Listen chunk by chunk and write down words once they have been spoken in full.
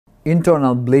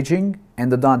internal bleaching,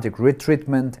 endodontic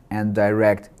retreatment, and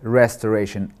direct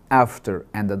restoration after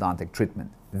endodontic treatment.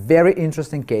 Very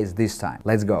interesting case this time.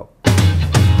 Let's go.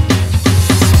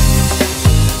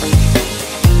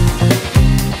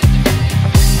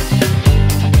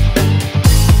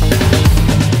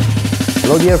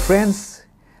 Hello dear friends,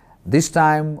 this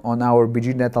time on our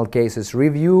BG Dental Cases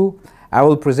review I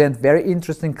will present very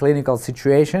interesting clinical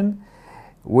situation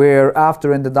where after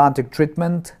endodontic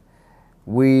treatment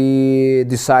we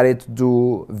decided to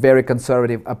do very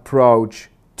conservative approach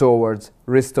towards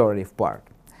restorative part.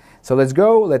 So let's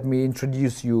go, let me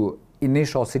introduce you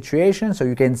initial situation so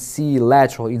you can see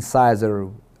lateral incisor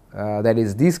that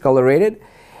is discolored.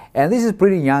 And this is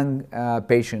pretty young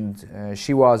patient.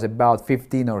 She was about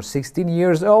 15 or 16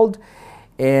 years old,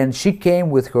 and she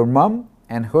came with her mom,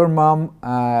 and her mom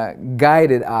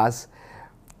guided us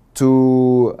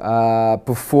to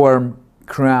perform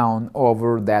crown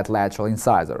over that lateral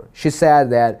incisor. She said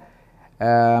that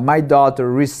my daughter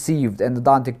received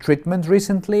endodontic treatment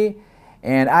recently,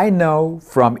 and I know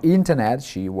from internet,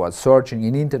 she was searching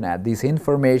in internet this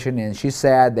information, and she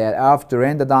said that after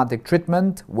endodontic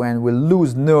treatment, when we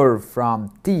lose nerve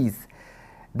from teeth,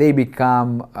 they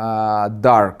become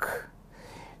dark.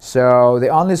 So the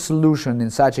only solution in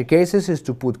such a cases is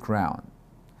to put crown.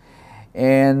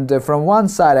 And from one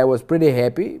side I was pretty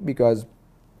happy because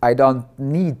I don't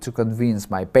need to convince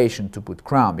my patient to put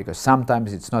crown, because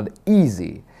sometimes it's not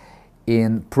easy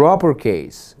in proper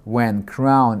case when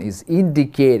crown is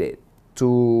indicated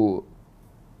to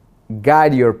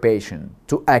guide your patient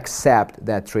to accept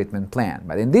that treatment plan.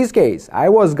 But in this case I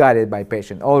was guided by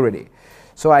patient already,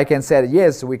 so I can say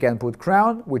yes, we can put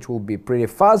crown, which will be pretty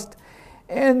fast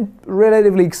and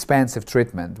relatively expensive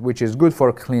treatment, which is good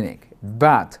for clinic.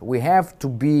 But we have to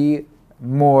be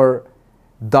more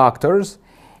doctors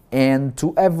and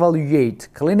to evaluate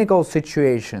clinical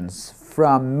situations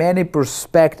from many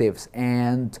perspectives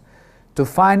and to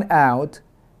find out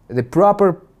the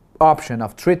proper option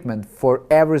of treatment for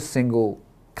every single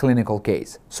clinical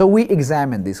case. So we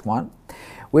examined this one.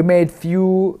 We made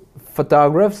few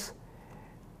photographs,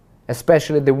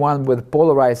 especially the one with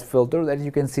polarized filter that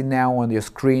you can see now on your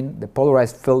screen. The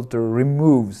polarized filter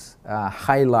removes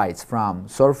highlights from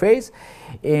surface,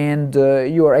 and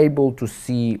you are able to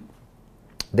see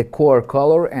the core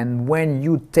color. And when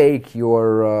you take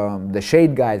your the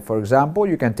shade guide, for example,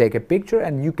 you can take a picture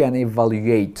and you can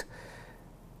evaluate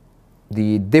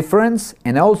the difference,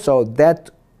 and also that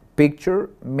picture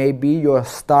may be your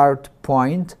start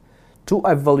point to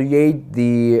evaluate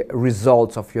the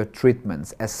results of your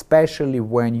treatments, especially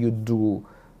when you do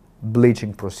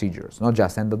bleaching procedures, not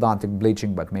just endodontic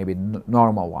bleaching but maybe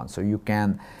normal ones, so you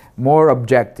can more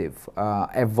objective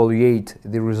evaluate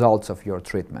the results of your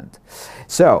treatment.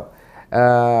 So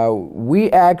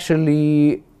we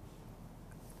actually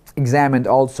examined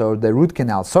also the root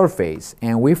canal surface,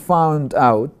 and we found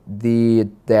out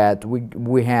that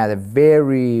we had a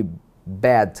very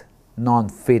bad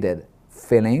non-fitted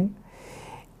filling,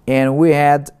 and we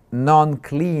had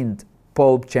non-cleaned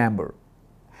pulp chamber.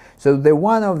 So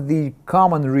one of the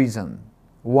common reasons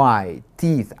why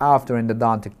teeth after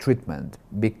endodontic treatment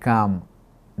become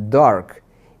dark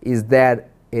is that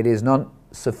it is not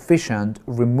sufficient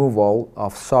removal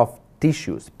of soft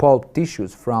tissues, pulp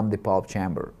tissues from the pulp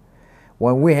chamber.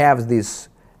 When we have these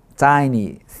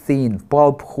tiny, thin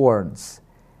pulp horns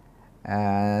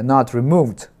not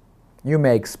removed, you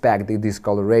may expect the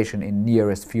discoloration in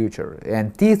nearest future,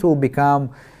 and teeth will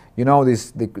become, you know,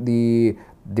 the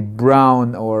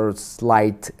brown or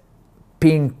slight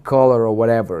pink color or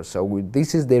whatever. So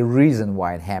this is the reason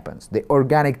why it happens. The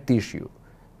organic tissue,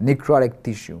 necrotic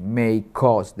tissue, may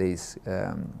cause this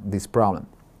problem.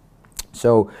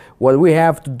 So what we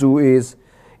have to do is,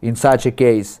 in such a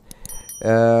case,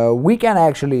 we can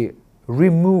actually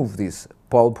remove these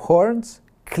pulp horns,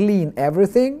 clean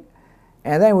everything,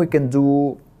 and then we can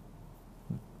do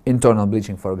internal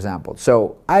bleaching, for example.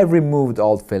 So I removed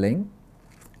old filling,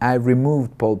 I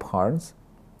removed pulp horns,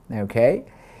 okay?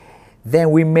 Then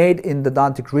we made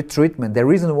endodontic retreatment. The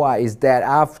reason why is that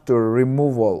after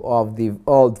removal of the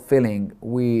old filling,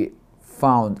 we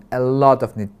found a lot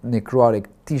of necrotic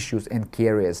tissues and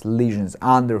carious lesions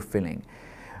under filling,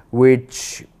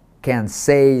 which can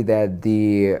say that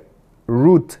the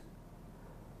root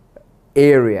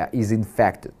area is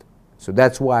infected. So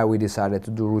that's why we decided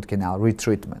to do root canal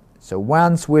retreatment. So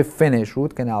once we finish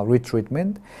root canal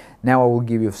retreatment, now I will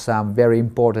give you some very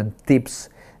important tips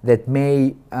that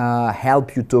may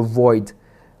help you to avoid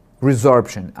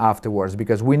resorption afterwards,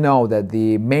 because we know that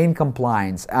the main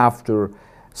compliance after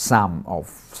some of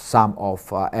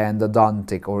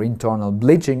endodontic or internal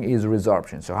bleaching is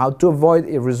resorption. So how to avoid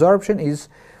a resorption is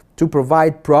to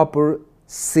provide proper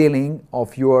sealing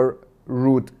of your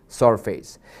root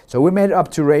surface. So we made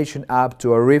obturation up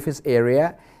to orifice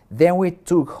area, then we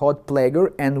took hot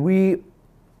plagger and we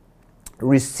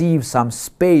received some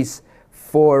space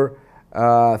for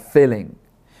filling.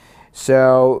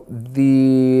 So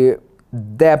the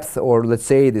depth, or let's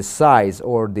say the size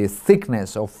or the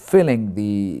thickness of filling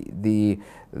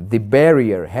the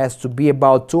barrier has to be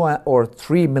about 2 or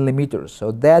 3 millimeters.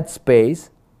 So that space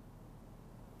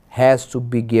has to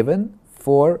be given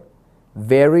for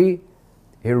very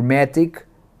hermetic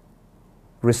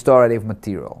restorative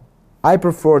material. I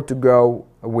prefer to go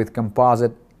with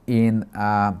composite in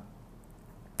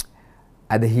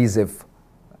adhesive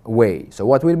way. So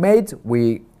what we made,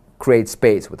 we create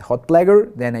space with hot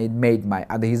plagger, then I made my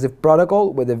adhesive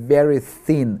protocol with a very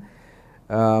thin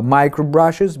micro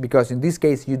brushes, because in this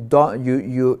case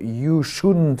you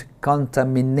shouldn't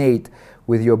contaminate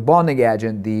with your bonding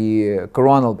agent the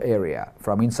coronal area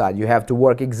from inside. You have to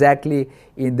work exactly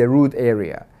in the root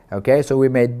area. Okay, so we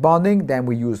made bonding, then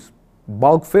we use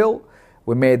bulk fill.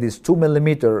 We made this 2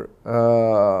 millimeter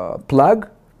plug,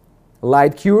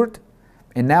 light cured,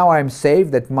 and now I'm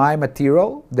safe that my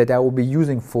material that I will be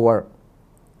using for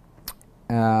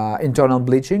internal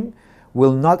bleaching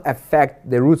will not affect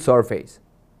the root surface.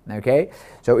 Okay,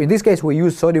 so in this case we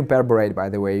use sodium perborate, by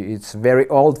the way. It's very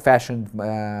old-fashioned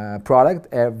product,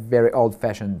 a very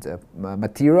old-fashioned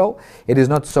material. It is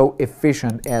not so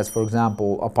efficient as, for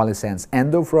example, a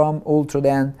Post-endo from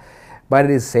Ultradent, but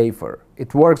it is safer.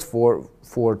 It works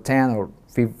for 10 or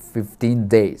 15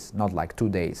 days, not like 2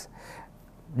 days.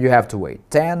 You have to wait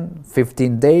 10,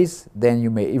 15 days, then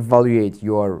you may evaluate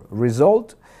your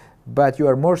result, but you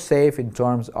are more safe in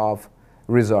terms of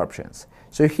resorptions.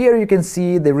 So here you can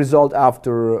see the result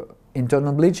after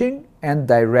internal bleaching and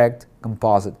direct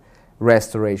composite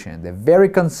restoration. The very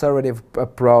conservative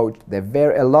approach,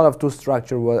 a lot of tooth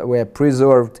structure were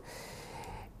preserved,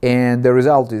 and the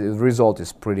result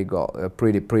is pretty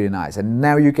nice. And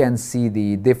now you can see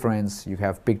the difference. You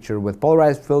have picture with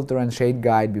polarized filter and shade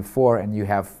guide before, and you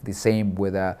have the same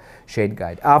with a shade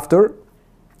guide after.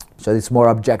 So it's more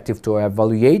objective to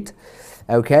evaluate.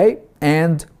 Okay,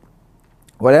 and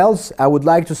what else I would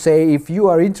like to say, if you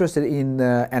are interested in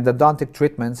endodontic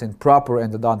treatments, in proper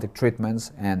endodontic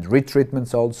treatments and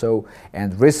retreatments also,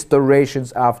 and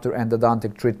restorations after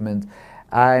endodontic treatment,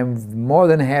 I'm more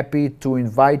than happy to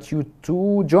invite you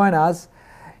to join us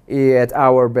at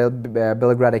our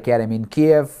Belograd Academy in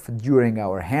Kiev during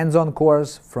our hands-on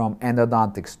course from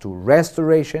endodontics to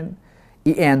restoration,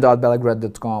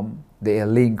 en.belograd.com, the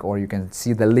link, or you can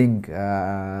see the link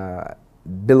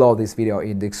below this video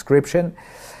in the description.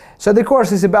 So the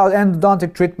course is about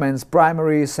endodontic treatments,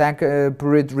 primary,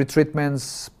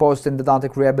 retreatments,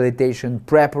 post-endodontic rehabilitation,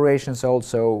 preparations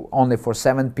also, only for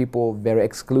 7 people, very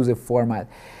exclusive format,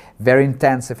 very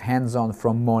intensive hands-on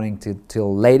from morning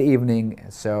till late evening.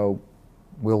 So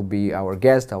will be our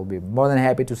guest. I'll be more than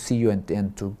happy to see you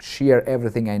and to share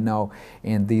everything I know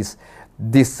in this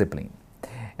discipline.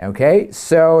 Okay,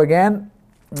 so again,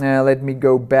 let me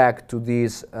go back to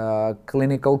this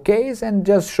clinical case and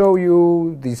just show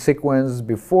you the sequence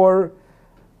before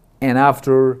and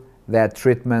after that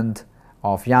treatment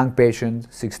of young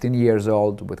patient, 16 years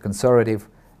old, with conservative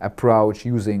approach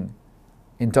using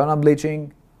internal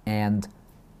bleaching and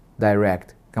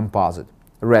direct composite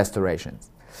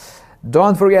restorations.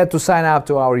 Don't forget to sign up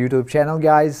to our YouTube channel,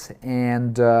 guys,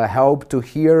 and hope to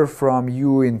hear from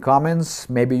you in comments.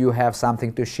 Maybe you have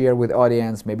something to share with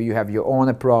audience. Maybe you have your own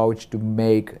approach to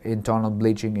make internal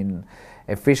bleaching in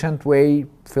efficient way.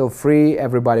 Feel free.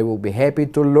 Everybody will be happy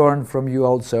to learn from you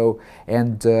also,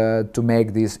 and to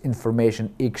make this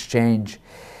information exchange.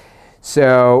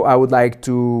 So I would like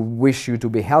to wish you to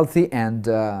be healthy, and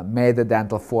may the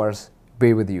dental force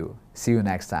be with you. See you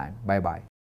next time. Bye-bye.